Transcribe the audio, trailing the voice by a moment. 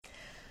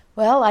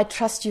Well, I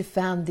trust you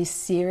found this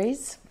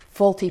series,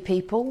 Faulty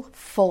People,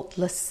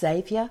 Faultless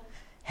Saviour,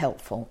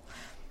 helpful.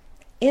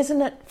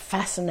 Isn't it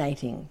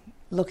fascinating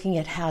looking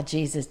at how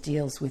Jesus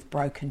deals with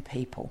broken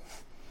people,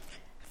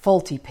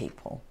 faulty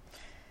people,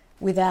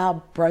 with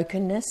our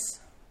brokenness,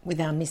 with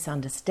our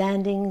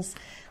misunderstandings,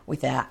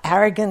 with our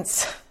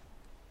arrogance,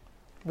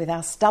 with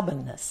our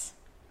stubbornness?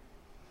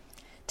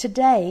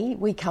 Today,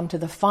 we come to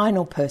the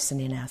final person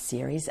in our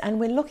series, and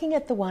we're looking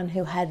at the one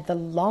who had the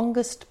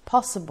longest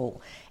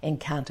possible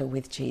encounter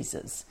with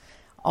Jesus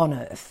on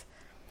earth.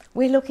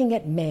 We're looking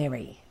at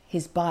Mary,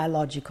 his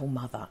biological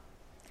mother,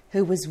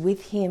 who was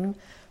with him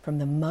from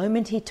the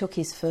moment he took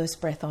his first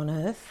breath on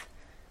earth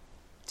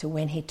to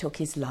when he took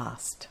his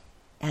last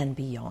and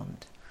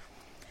beyond.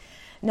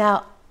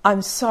 Now,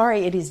 I'm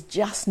sorry, it is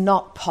just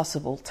not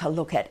possible to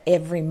look at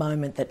every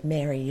moment that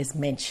Mary is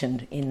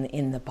mentioned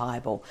in the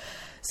Bible.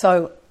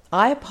 So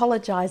I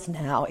apologise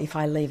now if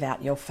I leave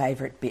out your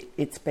favourite bit.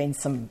 It's been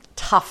some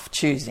tough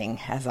choosing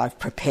as I've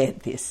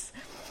prepared this.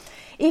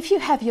 If you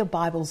have your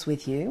Bibles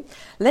with you,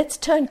 let's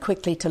turn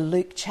quickly to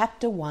Luke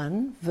chapter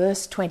 1,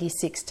 verse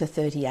 26 to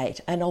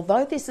 38. And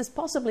although this is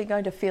possibly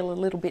going to feel a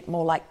little bit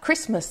more like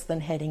Christmas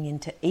than heading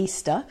into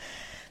Easter,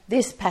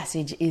 this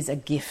passage is a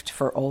gift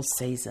for all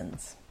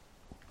seasons.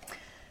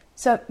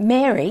 So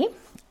Mary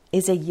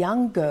is a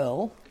young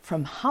girl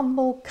from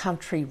humble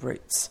country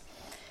roots.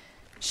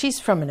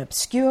 She's from an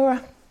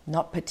obscure,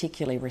 not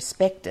particularly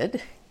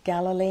respected,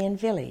 Galilean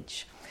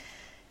village.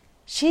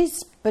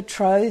 She's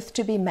betrothed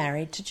to be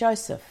married to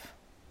Joseph.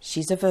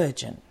 She's a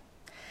virgin.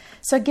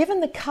 So given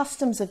the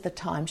customs of the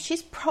time,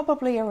 she's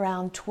probably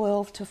around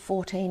 12 to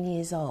 14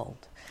 years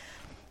old.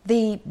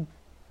 The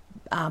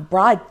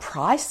bride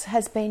price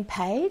has been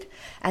paid,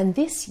 and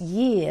this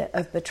year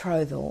of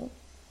betrothal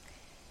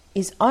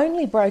is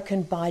only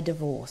broken by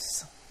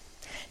divorce.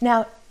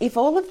 Now, if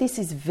all of this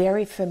is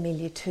very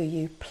familiar to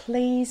you,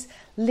 please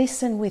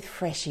listen with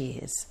fresh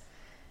ears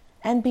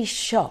and be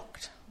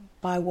shocked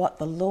by what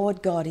the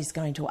Lord God is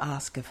going to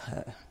ask of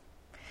her.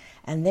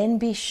 And then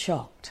be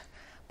shocked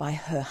by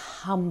her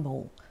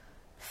humble,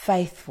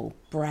 faithful,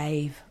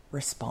 brave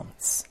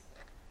response.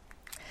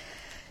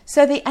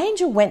 So the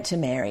angel went to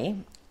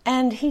Mary,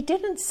 and he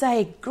didn't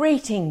say,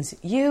 "Greetings,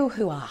 you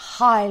who are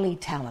highly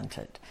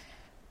talented."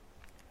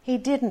 He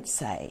didn't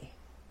say,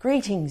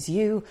 "Greetings,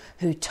 you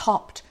who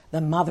topped the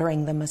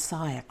Mothering the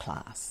Messiah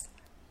class."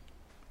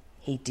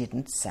 He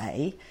didn't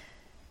say,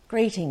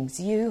 "Greetings,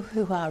 you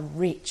who are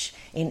rich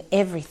in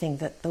everything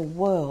that the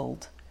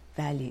world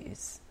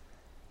values."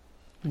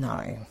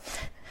 No.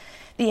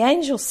 The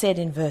angel said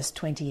in verse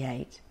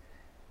 28,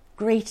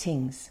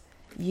 "Greetings,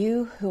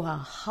 you who are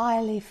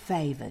highly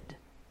favoured.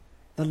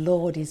 The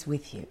Lord is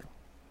with you."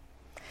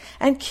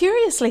 And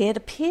curiously, it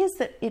appears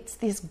that it's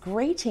this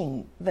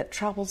greeting that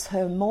troubles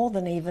her more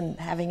than even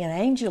having an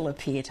angel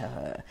appear to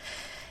her.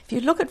 If you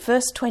look at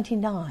verse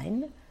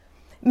 29,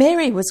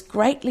 Mary was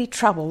greatly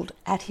troubled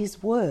at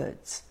his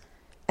words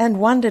and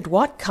wondered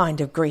what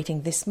kind of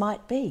greeting this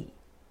might be.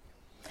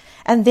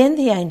 And then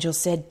the angel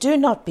said, "Do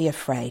not be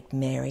afraid,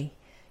 Mary.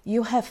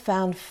 You have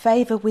found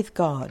favour with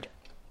God.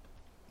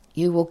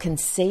 You will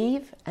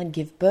conceive and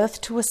give birth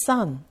to a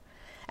son,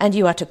 and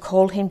you are to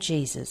call him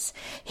Jesus.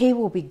 He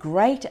will be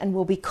great and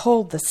will be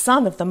called the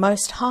Son of the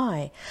Most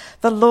High.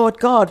 The Lord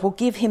God will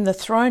give him the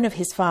throne of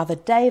his father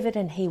David,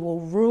 and he will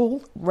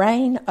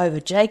reign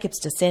over Jacob's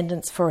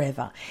descendants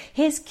forever.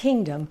 His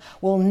kingdom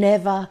will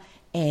never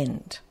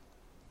end."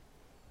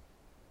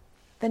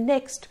 The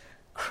next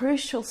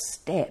crucial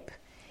step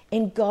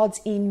in God's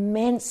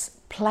immense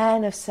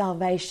plan of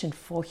salvation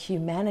for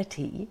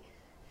humanity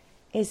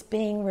is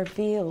being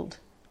revealed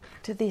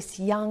to this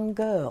young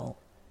girl,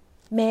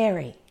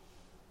 Mary,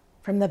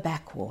 from the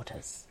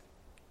backwaters.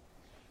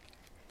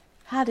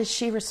 How does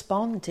she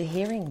respond to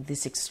hearing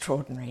this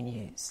extraordinary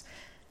news?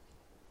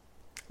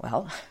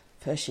 Well,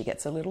 first she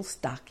gets a little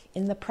stuck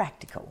in the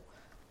practical.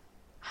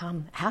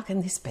 How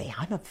can this be?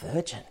 I'm a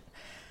virgin.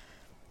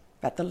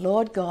 But the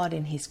Lord God,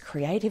 in his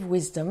creative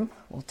wisdom,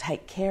 will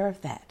take care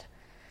of that.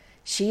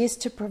 She is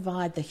to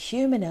provide the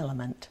human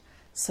element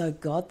so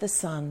God the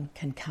Son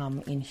can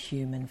come in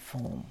human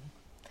form.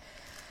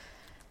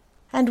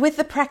 And with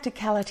the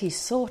practicality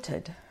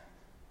sorted,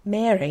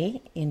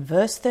 Mary, in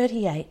verse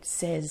 38,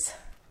 says,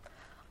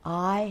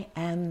 "I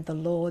am the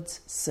Lord's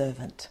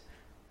servant.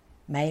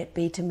 May it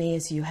be to me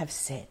as you have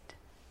said."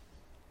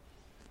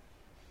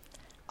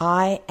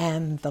 I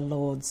am the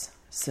Lord's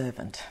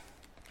servant.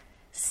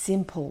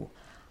 Simple,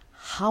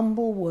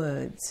 humble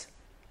words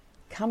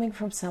coming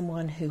from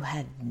someone who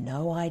had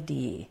no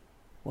idea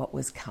what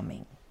was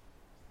coming.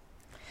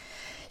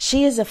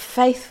 She is a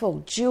faithful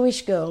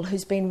Jewish girl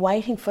who's been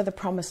waiting for the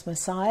promised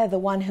Messiah, the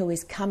one who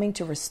is coming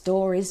to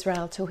restore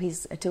Israel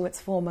to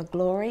its former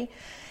glory.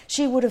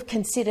 She would have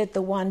considered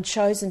the one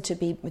chosen to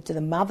be to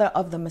the mother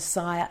of the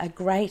Messiah a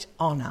great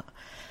honour.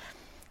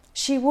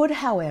 She would,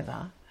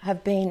 however,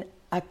 have been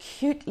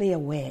acutely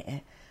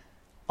aware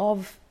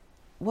of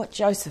what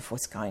Joseph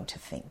was going to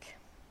think.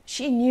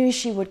 She knew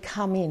she would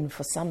come in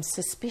for some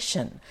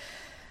suspicion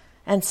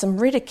and some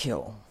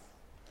ridicule.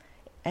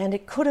 and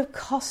it could have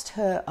cost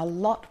her a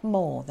lot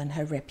more than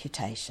her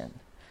reputation.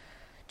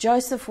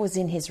 Joseph was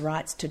in his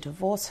rights to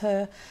divorce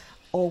her,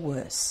 or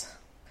worse.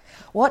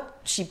 What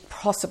she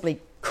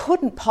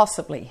couldn't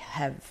possibly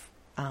have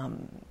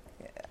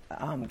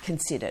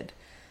considered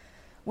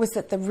was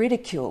that the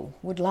ridicule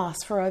would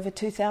last for over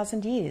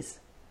 2,000 years.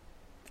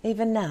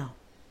 Even now.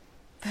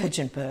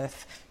 Virgin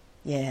birth.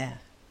 Yeah,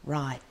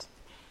 right.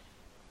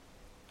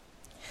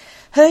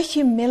 Her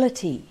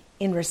humility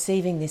in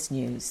receiving this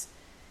news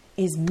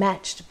is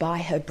matched by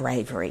her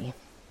bravery.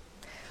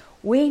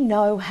 We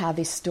know how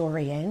this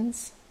story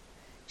ends.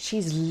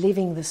 She's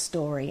living the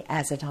story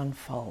as it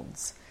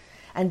unfolds.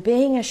 And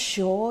being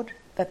assured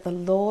that the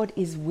Lord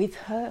is with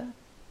her,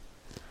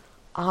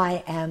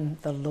 I am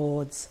the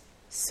Lord's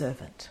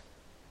servant.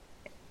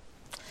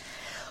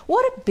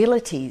 What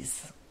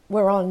abilities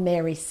were on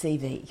Mary's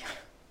CV?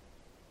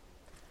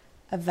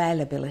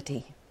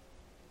 Availability,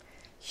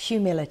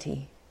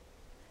 humility,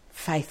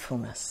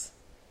 faithfulness.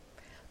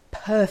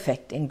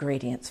 Perfect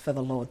ingredients for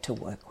the Lord to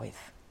work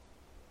with.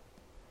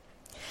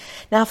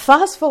 Now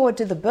fast forward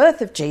to the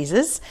birth of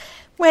Jesus,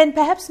 when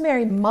perhaps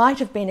Mary might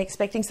have been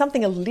expecting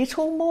something a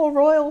little more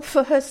royal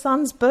for her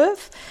son's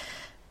birth,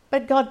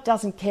 but God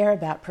doesn't care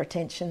about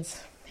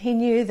pretensions. He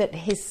knew that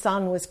his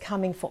son was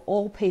coming for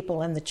all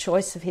people, and the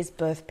choice of his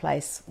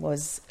birthplace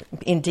was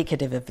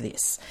indicative of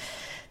this.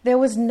 There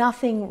was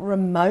nothing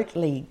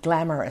remotely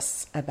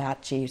glamorous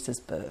about Jesus'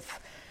 birth.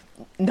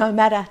 No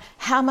matter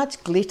how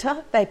much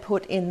glitter they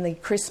put in the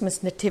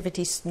Christmas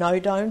nativity snow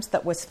domes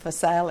that was for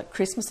sale at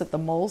Christmas at the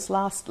malls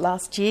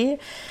last year,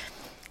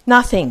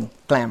 nothing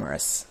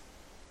glamorous.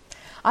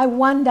 I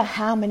wonder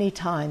how many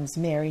times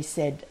Mary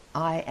said,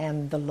 "I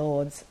am the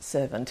Lord's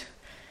servant,"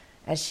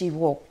 as she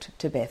walked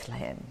to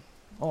Bethlehem,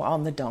 or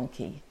on the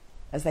donkey,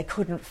 as they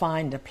couldn't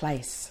find a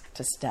place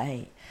to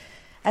stay,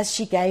 as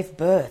she gave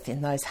birth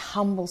in those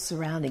humble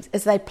surroundings,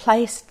 as they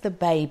placed the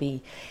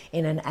baby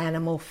in an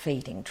animal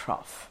feeding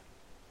trough.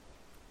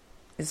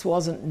 This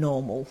wasn't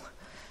normal.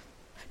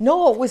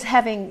 Nor was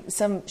having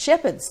some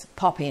shepherds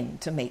pop in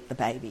to meet the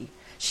baby.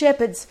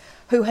 Shepherds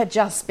who had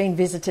just been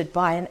visited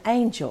by an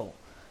angel.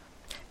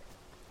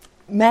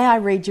 May I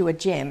read you a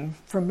gem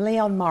from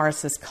Leon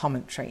Morris's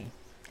commentary?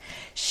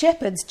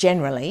 Shepherds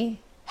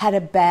generally had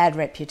a bad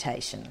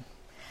reputation.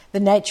 The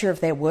nature of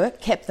their work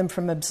kept them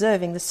from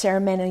observing the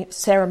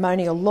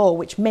ceremonial law,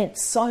 which meant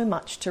so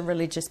much to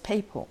religious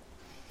people.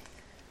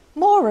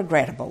 More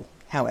regrettable,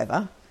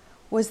 however,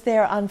 was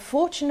their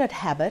unfortunate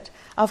habit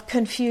of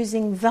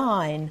confusing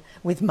thine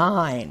with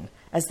mine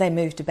as they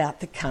moved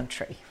about the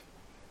country.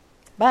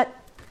 But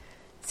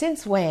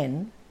since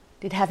when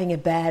did having a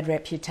bad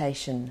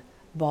reputation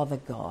bother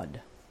God?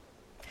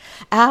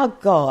 Our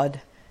God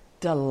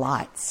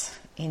delights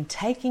in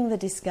taking the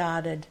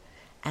discarded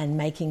and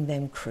making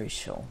them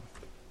crucial,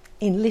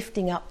 in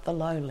lifting up the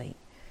lowly,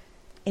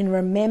 in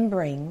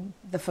remembering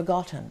the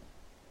forgotten,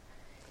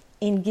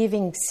 in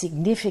giving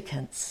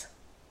significance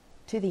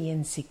to the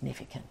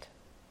insignificant.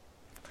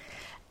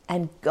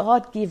 And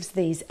God gives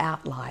these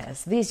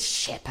outliers, these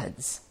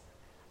shepherds,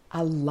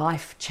 a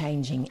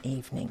life-changing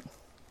evening.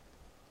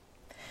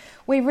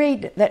 We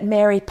read that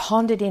Mary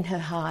pondered in her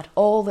heart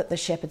all that the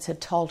shepherds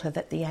had told her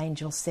that the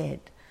angel said.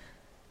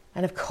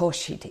 And of course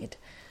she did.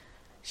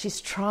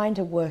 She's trying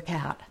to work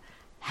out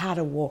how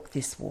to walk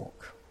this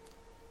walk.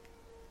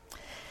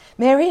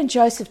 Mary and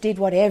Joseph did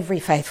what every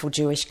faithful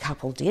Jewish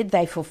couple did.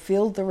 They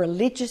fulfilled the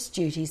religious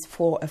duties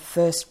for a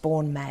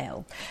firstborn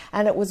male.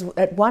 And it was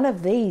at one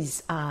of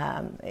these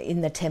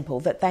in the temple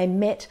that they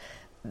met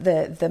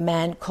the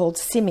man called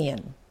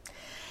Simeon.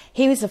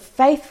 He was a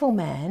faithful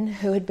man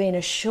who had been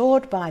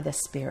assured by the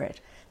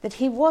Spirit that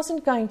he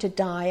wasn't going to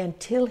die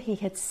until he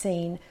had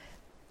seen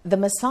the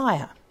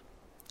Messiah.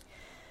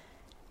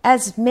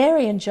 As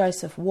Mary and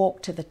Joseph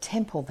walked to the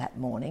temple that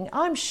morning,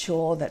 I'm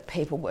sure that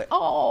people were,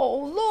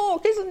 "Oh,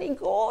 look, isn't he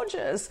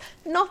gorgeous?"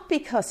 Not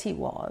because he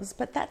was,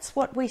 but that's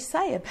what we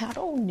say about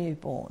all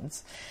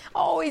newborns.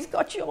 "Oh, he's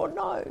got your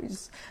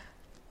nose."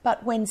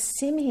 But when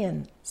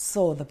Simeon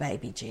saw the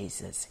baby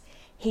Jesus,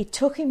 he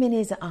took him in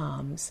his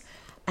arms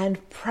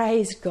and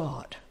praised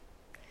God,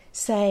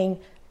 saying,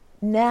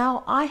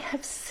 "Now I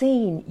have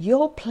seen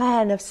your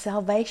plan of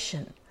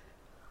salvation.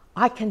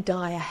 I can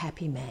die a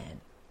happy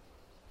man."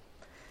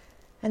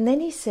 And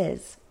then he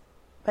says,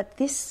 but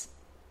this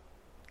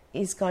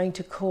is going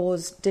to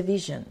cause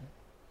division.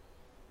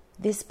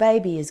 This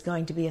baby is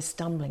going to be a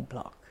stumbling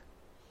block.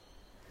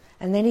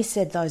 And then he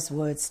said those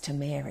words to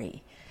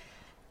Mary,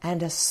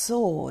 "And a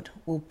sword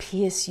will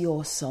pierce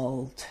your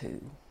soul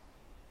too."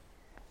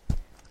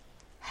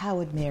 How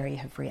would Mary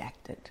have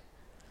reacted?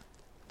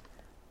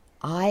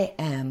 I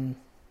am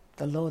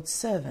the Lord's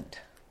servant.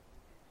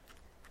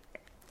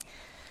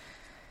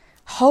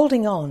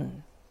 Holding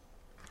on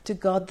to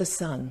God the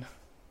Son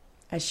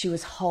as she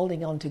was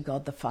holding on to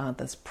God the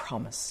Father's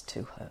promise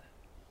to her.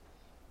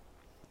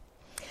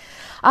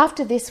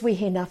 After this, we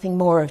hear nothing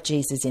more of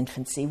Jesus'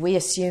 infancy. We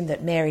assume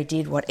that Mary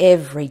did what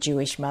every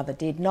Jewish mother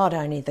did, not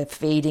only the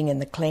feeding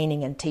and the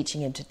cleaning and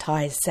teaching him to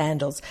tie his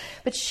sandals,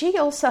 but she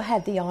also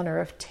had the honour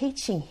of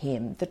teaching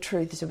him the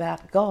truths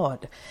about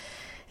God.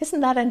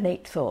 Isn't that a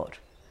neat thought?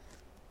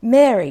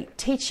 Mary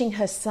teaching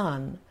her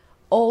son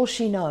all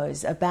she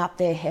knows about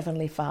their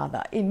Heavenly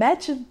Father.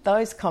 Imagine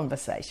those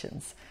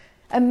conversations.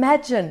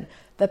 Imagine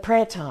the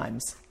prayer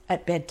times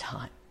at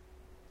bedtime.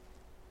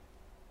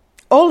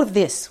 All of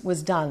this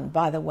was done,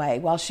 by the way,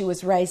 while she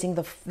was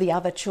raising the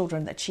other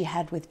children that she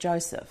had with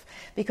Joseph,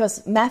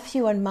 because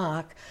Matthew and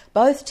Mark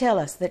both tell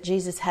us that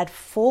Jesus had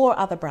 4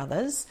 other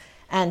brothers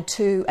and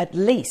at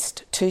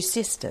least 2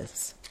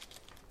 sisters.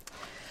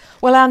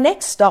 Well, our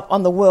next stop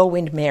on the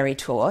Whirlwind Mary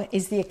tour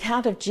is the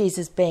account of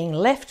Jesus being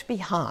left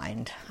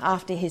behind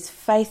after his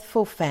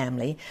faithful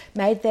family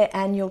made their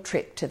annual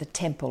trip to the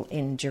temple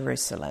in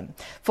Jerusalem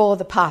for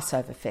the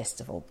Passover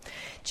festival.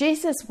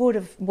 Jesus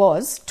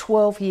was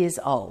 12 years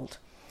old.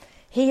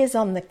 He is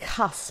on the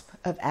cusp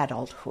of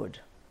adulthood.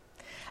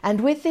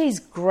 And with these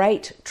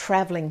great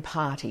travelling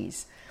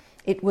parties,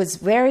 it was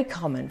very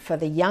common for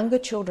the younger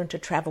children to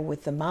travel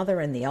with the mother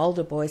and the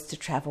older boys to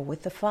travel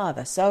with the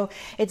father. So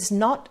it's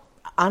not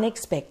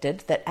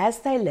unexpected that as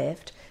they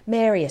left,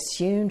 Mary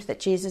assumed that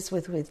Jesus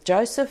was with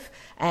Joseph,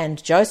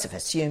 and Joseph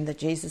assumed that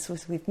Jesus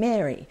was with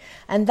Mary.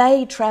 And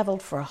they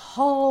travelled for a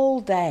whole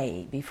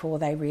day before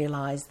they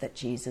realised that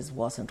Jesus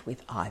wasn't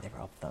with either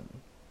of them.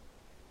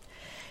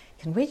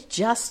 Can we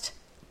just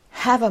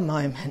have a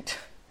moment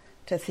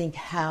to think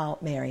how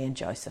Mary and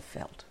Joseph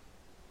felt?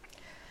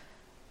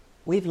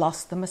 We've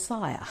lost the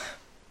Messiah.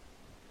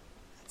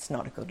 It's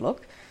not a good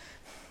look.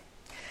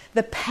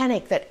 The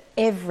panic that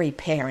every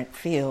parent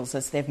feels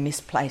as they've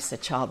misplaced a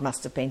child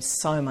must have been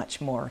so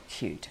much more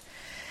acute.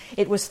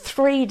 It was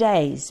 3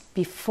 days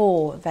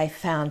before they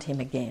found him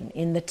again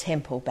in the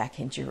temple back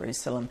in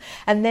Jerusalem.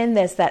 And then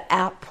there's that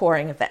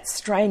outpouring of that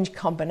strange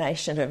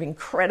combination of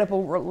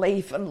incredible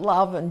relief and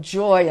love and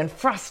joy and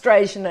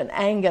frustration and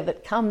anger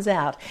that comes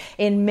out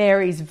in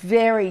Mary's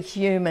very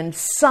human,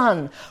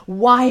 "Son,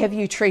 why have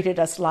you treated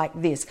us like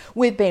this?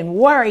 We've been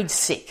worried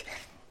sick."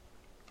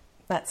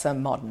 That's a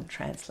modern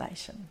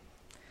translation.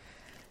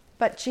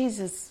 But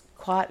Jesus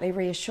quietly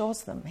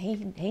reassures them. He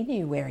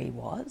knew where he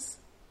was.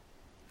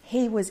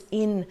 He was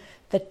in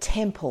the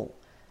temple,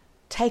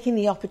 taking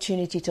the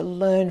opportunity to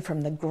learn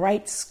from the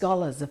great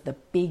scholars of the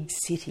big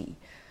city.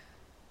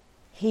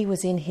 He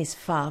was in his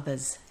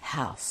Father's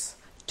house,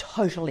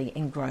 totally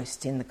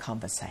engrossed in the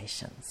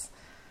conversations.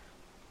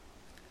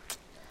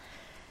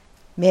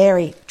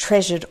 Mary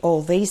treasured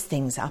all these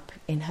things up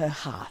in her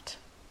heart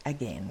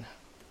again,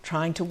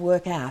 trying to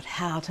work out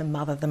how to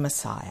mother the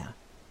Messiah.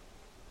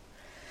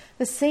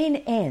 The scene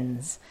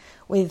ends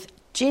with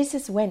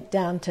Jesus went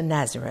down to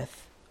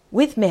Nazareth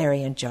with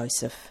Mary and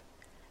Joseph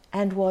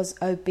and was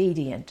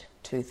obedient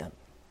to them.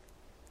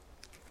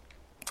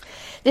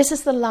 This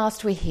is the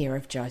last we hear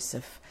of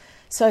Joseph.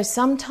 So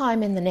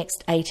sometime in the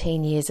next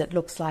 18 years it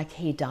looks like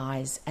he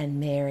dies and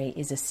Mary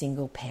is a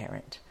single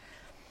parent.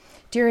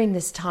 During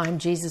this time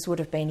Jesus would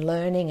have been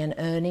learning and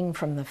earning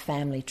from the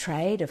family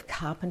trade of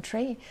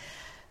carpentry,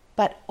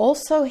 but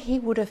also he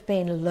would have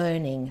been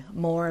learning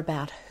more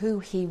about who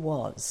he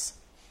was.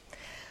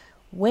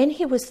 When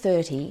he was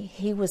 30,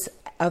 he was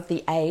of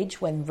the age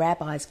when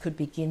rabbis could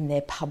begin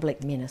their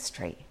public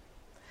ministry.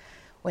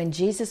 When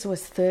Jesus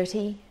was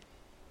 30,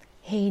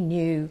 he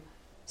knew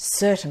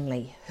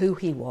certainly who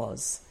he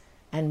was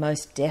and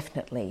most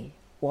definitely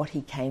what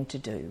he came to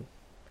do.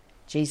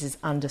 Jesus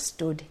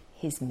understood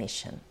his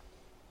mission.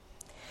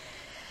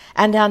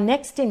 And our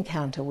next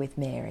encounter with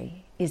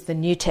Mary is the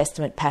New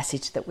Testament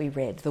passage that we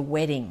read, the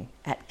wedding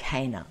at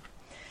Cana.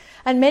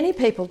 And many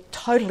people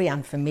totally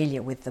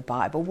unfamiliar with the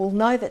Bible will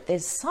know that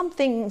there's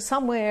something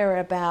somewhere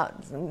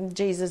about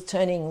Jesus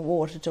turning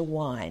water to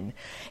wine.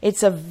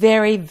 It's a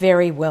very,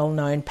 very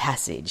well-known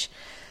passage.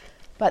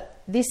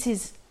 But this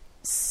is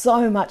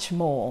so much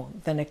more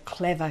than a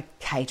clever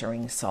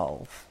catering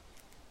solve.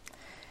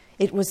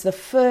 It was the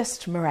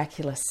first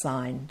miraculous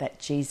sign that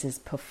Jesus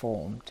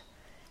performed,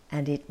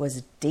 and it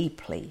was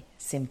deeply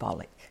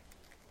symbolic.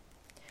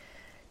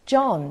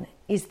 John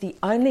is the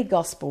only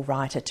gospel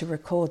writer to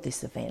record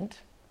this event.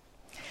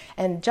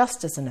 And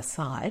just as an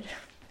aside,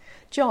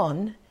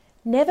 John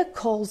never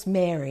calls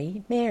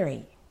Mary,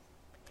 Mary.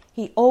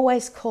 He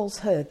always calls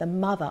her the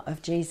mother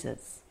of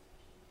Jesus.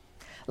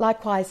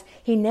 Likewise,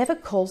 he never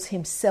calls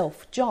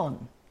himself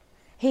John.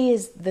 He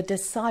is the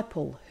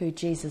disciple who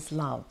Jesus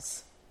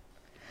loves.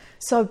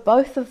 So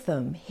both of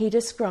them he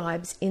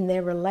describes in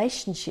their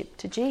relationship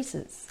to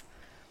Jesus.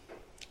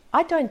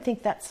 I don't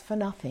think that's for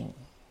nothing.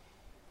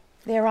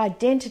 Their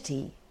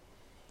identity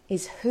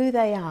is who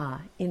they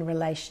are in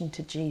relation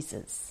to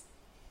Jesus.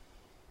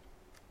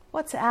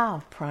 What's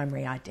our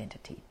primary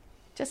identity?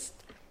 Just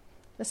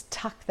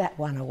tuck that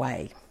one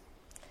away.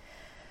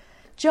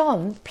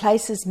 John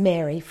places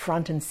Mary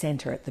front and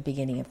centre at the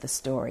beginning of the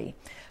story.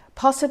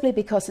 possibly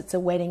because it's a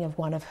wedding of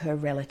one of her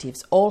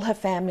relatives. All her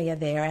family are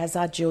there, as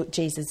are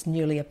Jesus'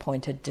 newly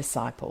appointed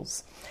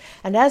disciples.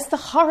 And as the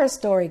horror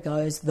story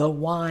goes, the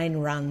wine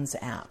runs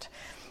out.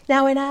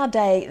 Now, in our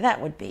day,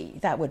 that would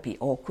be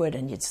awkward,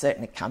 and you'd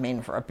certainly come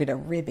in for a bit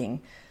of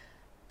ribbing.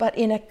 But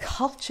in a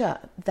culture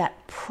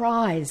that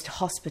prized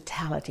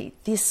hospitality,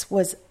 this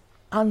was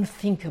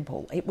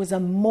unthinkable. It was a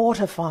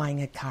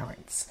mortifying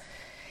occurrence.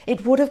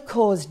 It would have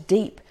caused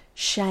deep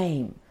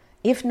shame,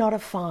 if not a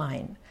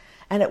fine,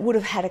 and it would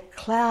have had a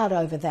cloud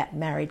over that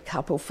married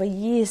couple for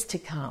years to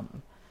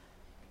come.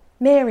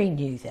 Mary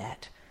knew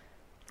that,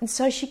 and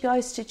so she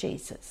goes to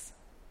Jesus.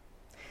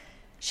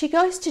 She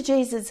goes to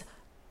Jesus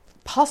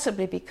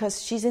possibly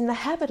because she's in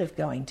the habit of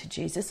going to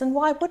Jesus, and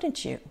why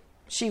wouldn't you?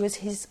 She was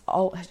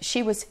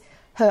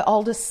her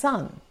oldest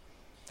son,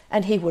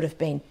 and he would have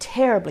been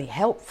terribly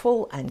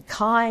helpful and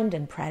kind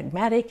and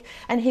pragmatic,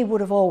 and he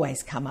would have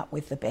always come up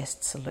with the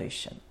best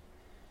solution.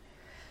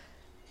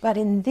 But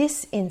in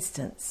this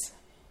instance,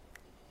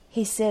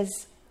 he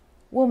says,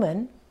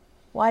 "Woman,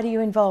 why do you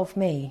involve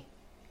me?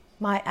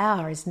 My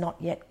hour is not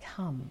yet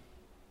come."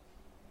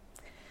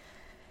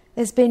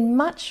 There's been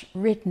much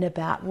written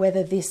about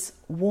whether this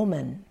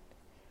woman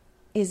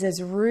is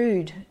as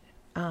rude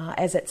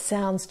as it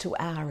sounds to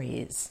our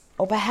ears,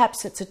 or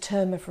perhaps it's a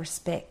term of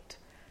respect.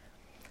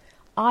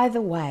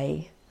 Either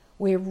way,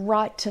 we're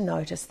right to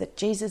notice that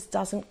Jesus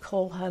doesn't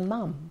call her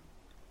mum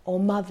or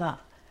mother,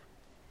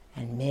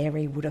 and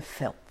Mary would have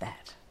felt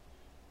that.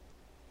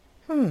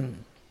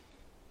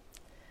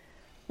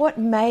 What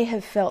may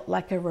have felt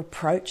like a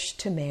reproach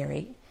to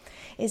Mary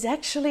is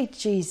actually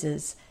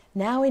Jesus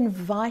now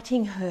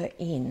inviting her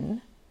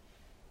in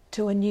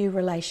to a new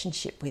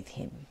relationship with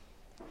him.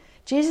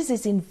 Jesus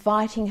is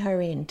inviting her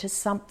into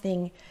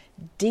something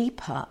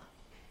deeper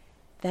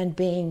than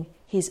being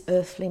his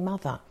earthly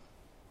mother.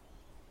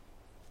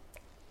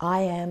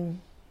 I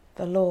am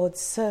the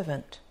Lord's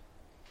servant.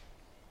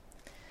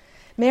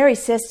 Mary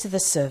says to the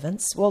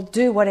servants, "Well,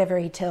 do whatever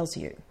he tells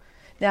you."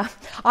 Now,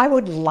 I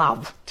would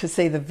love to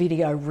see the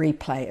video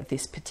replay of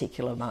this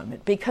particular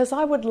moment, because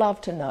I would love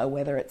to know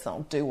whether it's,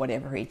 "Oh, do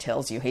whatever he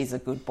tells you, he's a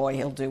good boy,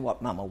 he'll do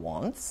what mama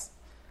wants,"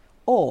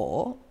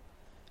 or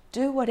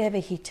 "Do whatever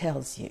he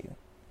tells you.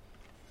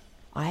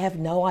 I have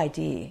no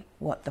idea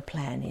what the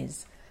plan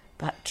is,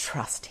 but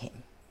trust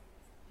him."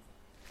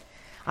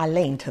 I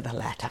lean to the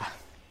latter.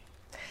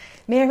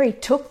 Mary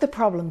took the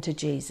problem to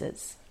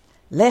Jesus,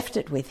 left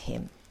it with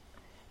him,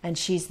 and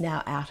she's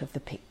now out of the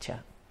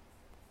picture.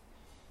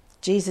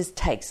 Jesus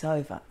takes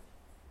over.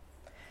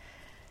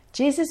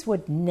 Jesus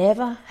would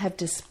never have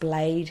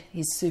displayed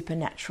his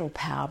supernatural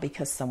power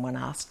because someone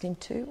asked him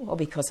to, or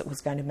because it was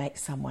going to make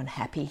someone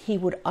happy. He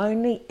would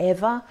only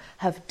ever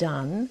have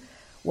done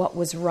what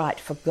was right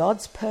for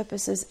God's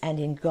purposes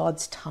and in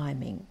God's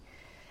timing.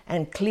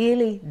 And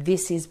clearly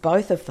this is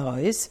both of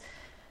those,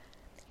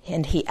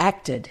 and he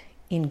acted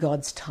in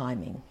God's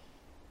timing.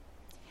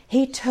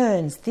 He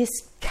turns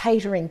this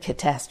catering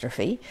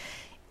catastrophe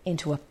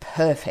into a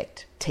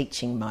perfect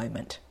teaching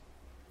moment.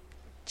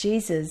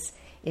 Jesus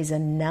is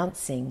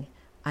announcing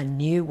a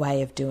new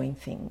way of doing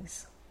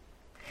things.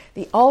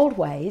 The old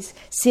ways,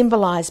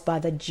 symbolised by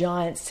the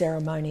giant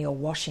ceremonial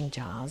washing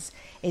jars,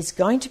 is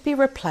going to be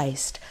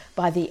replaced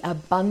by the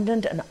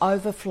abundant and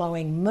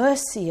overflowing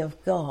mercy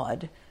of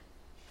God,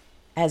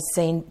 as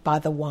seen by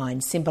the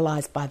wine,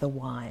 symbolised by the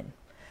wine.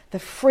 The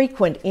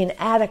frequent,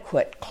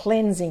 inadequate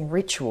cleansing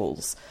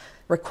rituals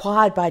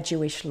required by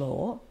Jewish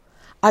law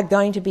are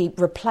going to be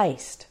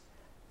replaced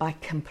by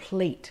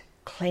complete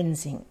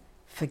cleansing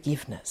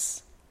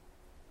forgiveness.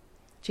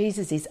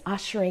 Jesus is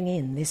ushering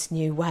in this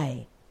new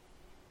way.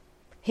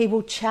 He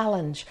will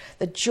challenge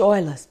the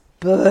joyless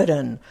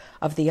burden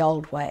of the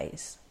old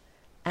ways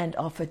and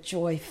offer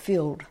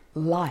joy-filled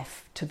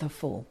life to the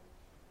full.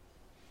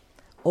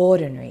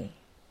 Ordinary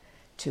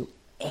to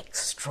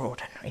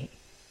extraordinary.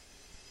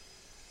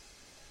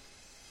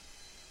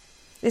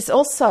 This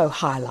also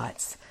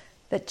highlights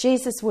that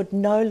Jesus would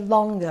no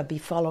longer be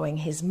following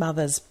his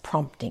mother's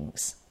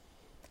promptings.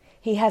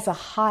 He has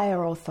a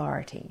higher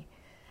authority,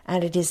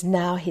 and it is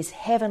now his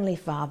heavenly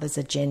Father's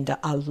agenda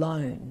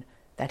alone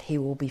that he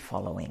will be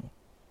following.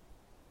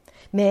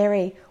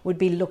 Mary would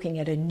be looking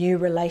at a new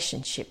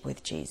relationship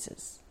with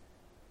Jesus.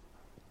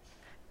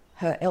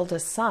 Her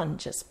eldest son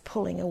just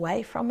pulling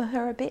away from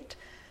her a bit.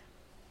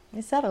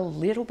 Is that a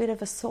little bit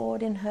of a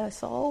sword in her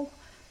soul?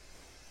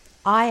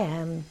 I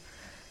am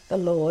the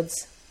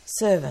Lord's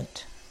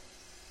servant.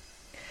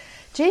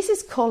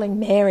 Jesus calling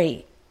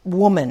Mary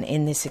woman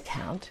in this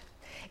account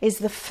is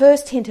the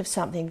first hint of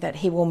something that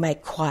he will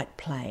make quite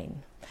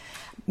plain.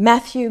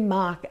 Matthew,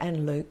 Mark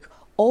and Luke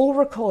all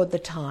record the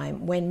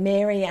time when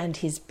Mary and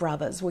his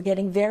brothers were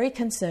getting very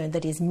concerned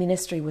that his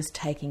ministry was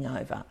taking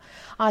over.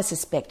 I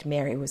suspect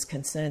Mary was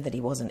concerned that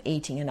he wasn't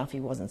eating enough, he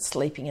wasn't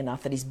sleeping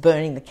enough, that he's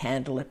burning the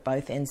candle at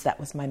both ends.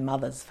 That was my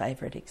mother's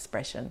favourite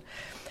expression.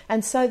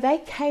 And so they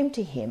came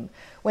to him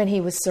when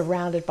he was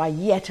surrounded by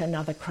yet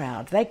another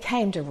crowd. They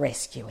came to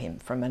rescue him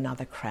from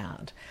another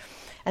crowd.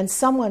 And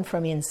someone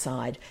from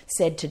inside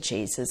said to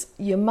Jesus,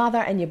 "Your mother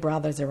and your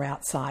brothers are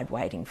outside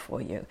waiting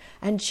for you."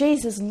 And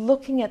Jesus,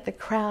 looking at the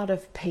crowd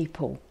of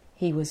people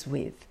he was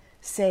with,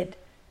 said,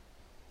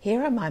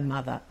 "Here are my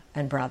mother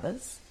and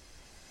brothers.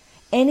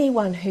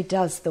 Anyone who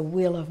does the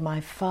will of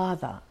my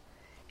Father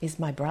is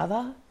my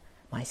brother,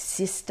 my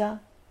sister,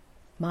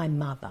 my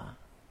mother."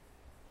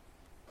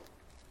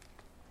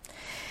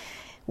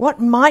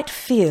 What might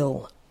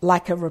feel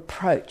like a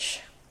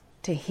reproach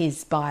to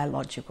his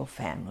biological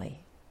family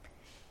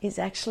is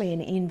actually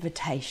an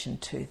invitation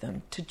to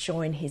them to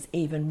join his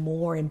even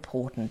more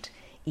important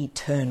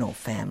eternal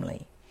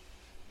family.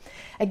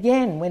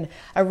 Again, when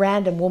a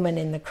random woman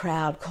in the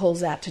crowd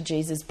calls out to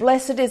Jesus,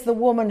 "Blessed is the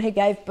woman who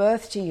gave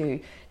birth to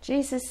you,"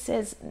 Jesus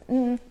says,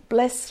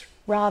 "Blessed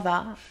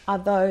rather are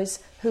those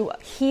who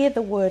hear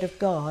the word of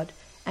God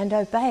and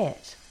obey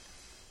it."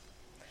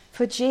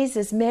 For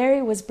Jesus,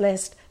 Mary was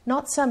blessed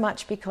not so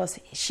much because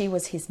she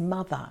was his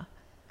mother,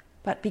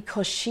 but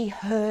because she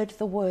heard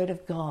the word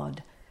of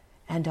God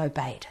and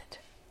obeyed it.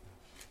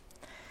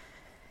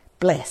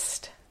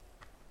 Blessed.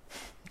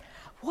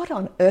 What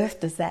on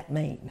earth does that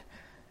mean?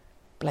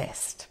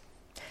 Blessed.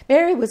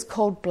 Mary was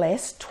called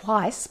blessed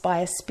twice by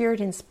a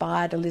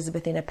Spirit-inspired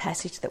Elizabeth in a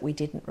passage that we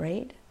didn't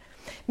read.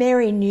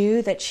 Mary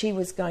knew that she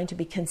was going to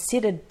be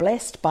considered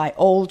blessed by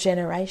all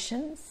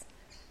generations.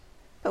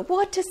 But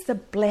what does the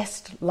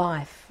blessed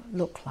life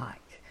look like?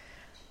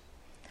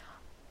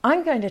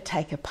 I'm going to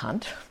take a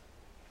punt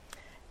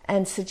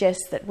and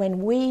suggest that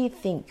when we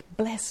think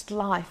blessed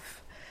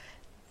life,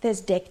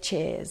 there's deck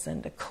chairs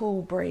and a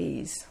cool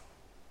breeze,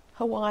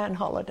 Hawaiian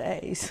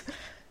holidays,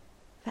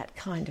 that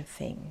kind of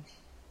thing.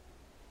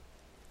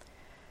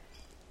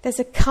 There's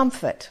a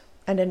comfort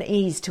and an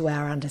ease to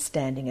our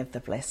understanding of the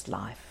blessed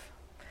life,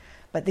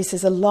 but this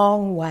is a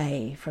long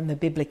way from the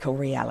biblical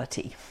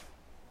reality.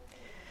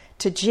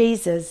 To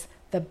Jesus,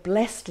 the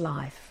blessed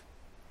life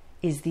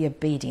is the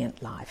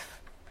obedient life,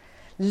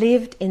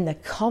 lived in the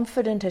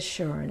confident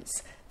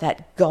assurance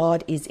that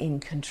God is in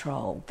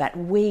control, that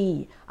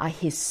we are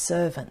his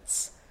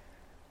servants.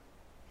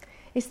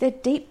 Is there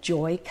deep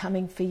joy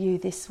coming for you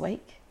this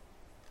week?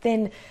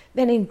 Then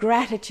in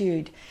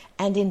gratitude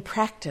and in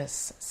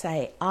practice,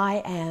 say,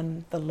 "I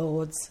am the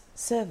Lord's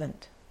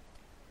servant."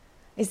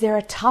 Is there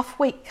a tough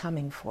week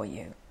coming for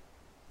you?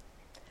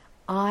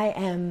 I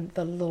am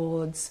the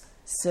Lord's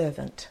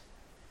servant,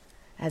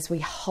 as we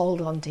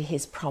hold on to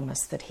his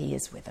promise that he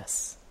is with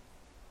us.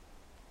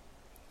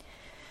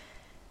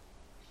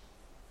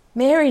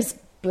 Mary's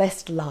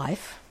blessed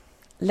life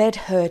led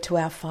her to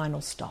our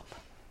final stop.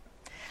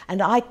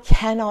 And I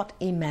cannot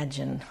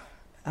imagine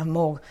a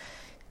more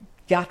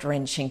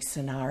gut-wrenching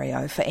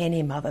scenario for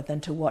any mother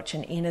than to watch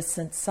an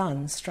innocent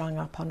son strung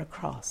up on a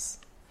cross,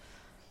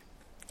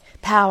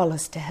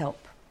 powerless to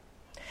help,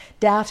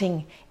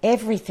 doubting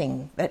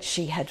everything that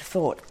she had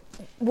thought.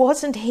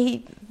 Wasn't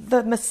he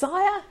the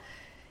Messiah?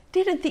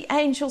 Didn't the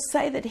angels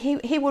say that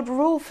he would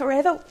rule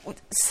forever?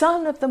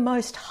 Son of the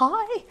Most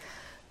High?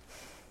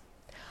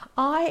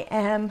 I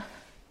am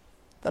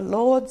the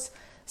Lord's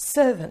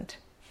servant.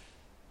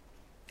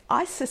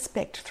 I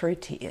suspect through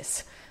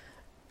tears.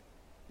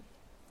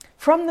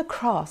 From the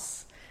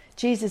cross,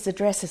 Jesus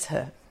addresses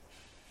her.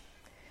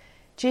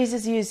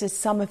 Jesus uses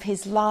some of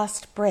his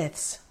last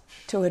breaths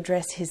to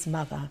address his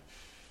mother.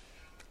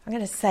 I'm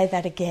going to say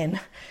that again.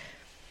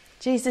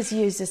 Jesus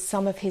uses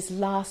some of his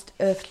last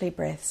earthly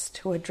breaths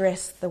to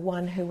address the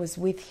one who was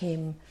with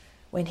him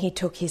when he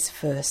took his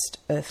first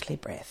earthly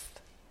breath.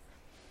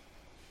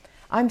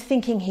 I'm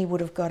thinking he would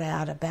have got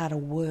out about a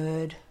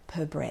word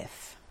per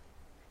breath.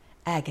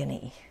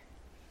 Agony.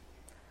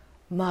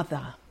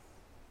 Mother,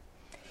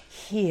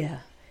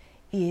 here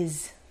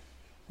is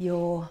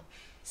your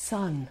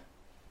son.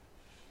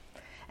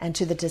 And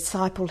to the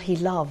disciple he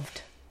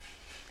loved,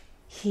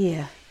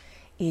 here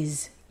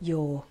is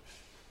your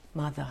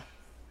mother.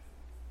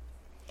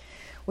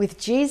 With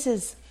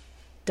Jesus'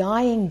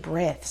 dying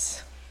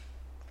breaths,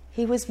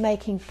 he was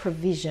making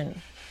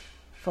provision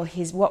for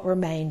what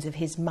remains of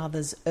his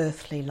mother's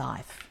earthly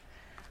life.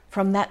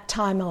 From that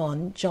time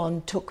on,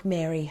 John took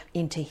Mary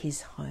into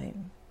his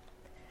home.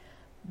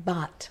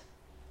 But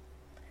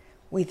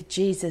with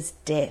Jesus'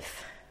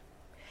 death,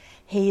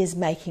 he is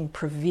making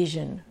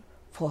provision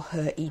for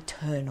her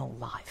eternal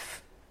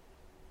life.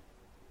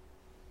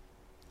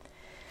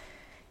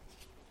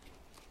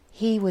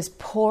 He was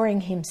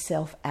pouring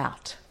himself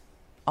out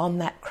on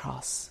that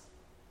cross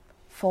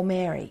for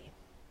Mary,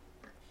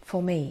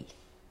 for me,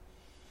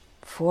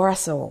 for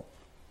us all.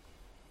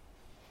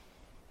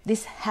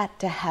 This had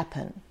to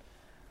happen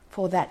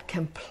for that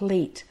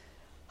complete,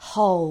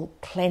 whole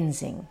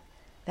cleansing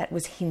that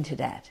was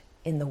hinted at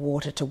in the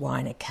water to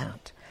wine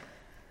account.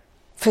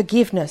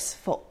 Forgiveness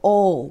for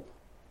all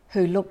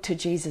who look to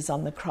Jesus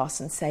on the cross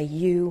and say,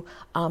 "You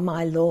are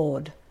my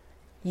Lord,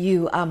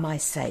 you are my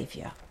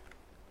Saviour."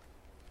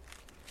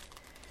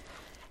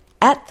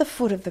 At the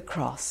foot of the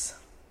cross,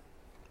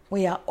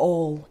 we are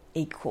all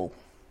equal,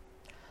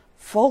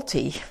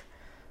 faulty,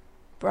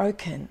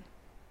 broken,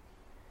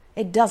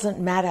 It doesn't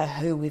matter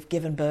who we've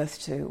given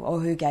birth to or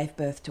who gave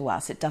birth to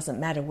us. It doesn't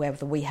matter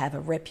whether we have a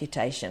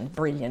reputation,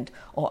 brilliant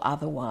or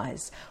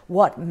otherwise.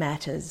 What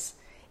matters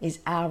is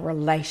our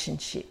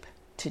relationship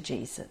to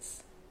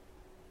Jesus.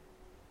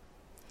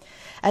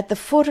 At the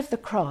foot of the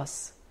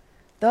cross,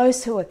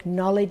 those who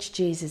acknowledge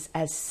Jesus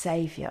as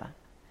Saviour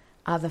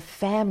are the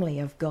family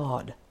of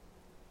God.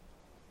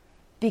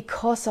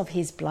 Because of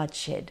his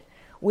bloodshed,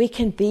 we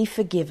can be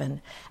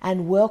forgiven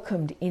and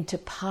welcomed into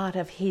part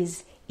of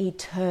his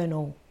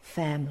eternal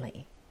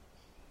family.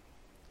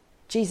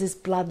 Jesus'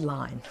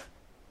 bloodline.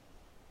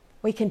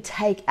 We can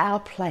take our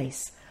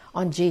place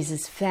on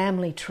Jesus'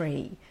 family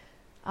tree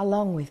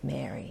along with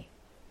Mary.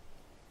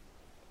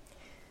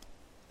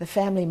 The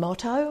family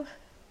motto: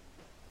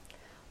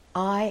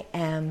 I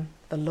am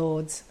the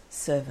Lord's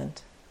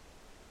servant.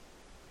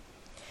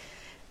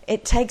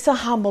 It takes a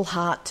humble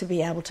heart to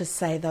be able to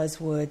say those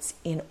words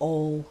in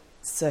all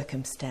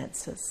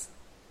circumstances.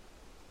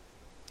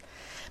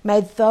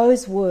 May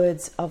those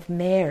words of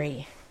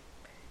Mary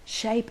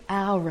shape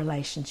our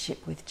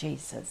relationship with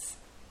Jesus.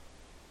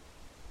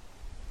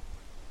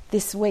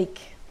 This week,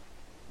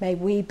 may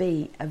we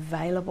be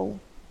available,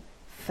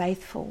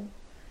 faithful,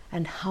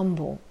 and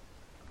humble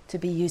to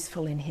be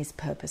useful in his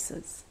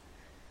purposes.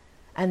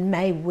 And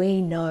may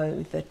we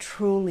know the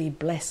truly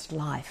blessed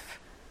life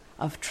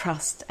of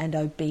trust and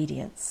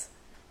obedience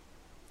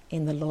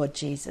in the Lord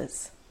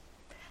Jesus,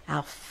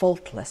 our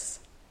faultless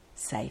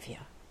Saviour.